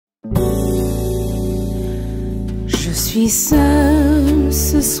suis seule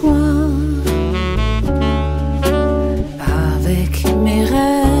ce soir avec mes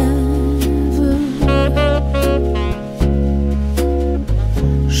rêves.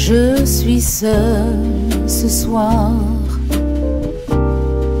 Je suis seule ce soir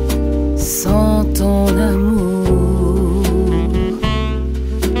sans ton amour.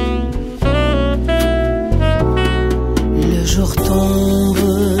 Le jour tombe,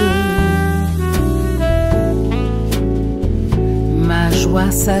 ma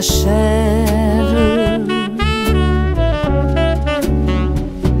joie s'achève,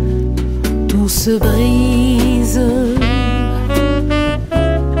 tout se brise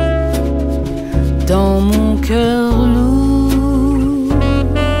dans mon cœur lourd.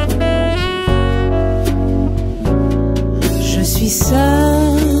 Je suis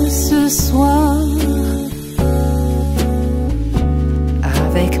seule ce soir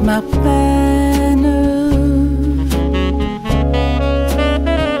avec ma peine.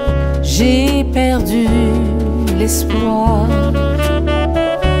 J'ai perdu l'espoir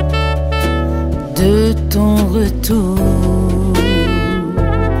de ton retour.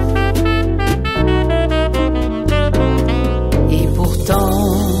 Et pourtant,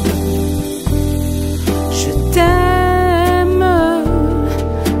 je t'aime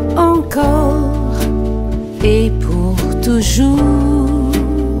encore et pour toujours.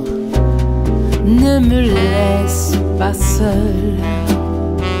 Ne me laisse pas seule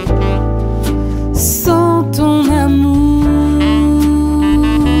sans ton amour.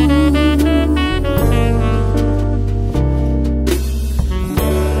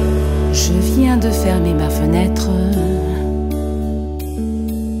 Je viens de fermer ma fenêtre.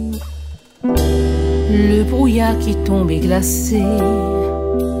 Le brouillard qui tombe est glacé.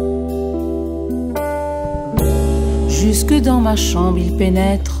 Jusque dans ma chambre il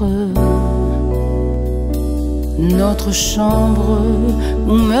pénètre. Notre chambre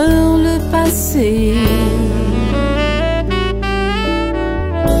où meurt le passé.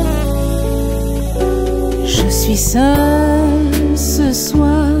 Je suis seule ce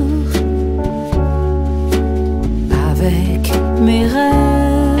soir avec mes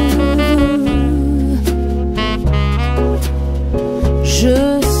rêves.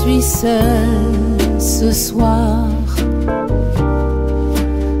 Je suis seule ce soir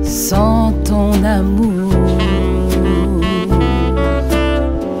sans ton amour.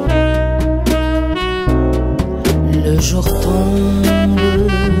 Le jour tombe,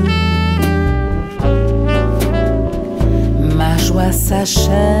 ma joie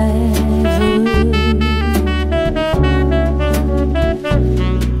s'achève,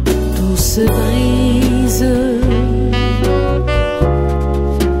 tout se brise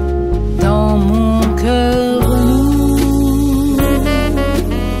dans mon cœur lourd.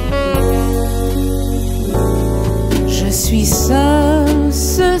 Je suis seule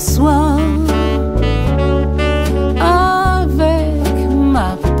ce soir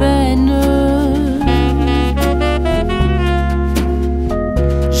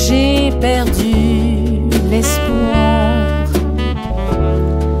perdu l'espoir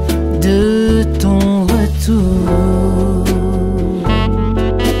de ton retour.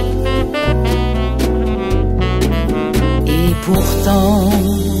 Et pourtant,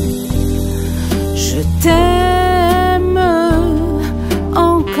 je t'aime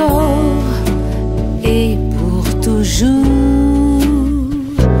encore et pour toujours.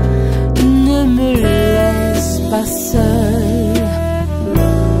 Ne me laisse pas seule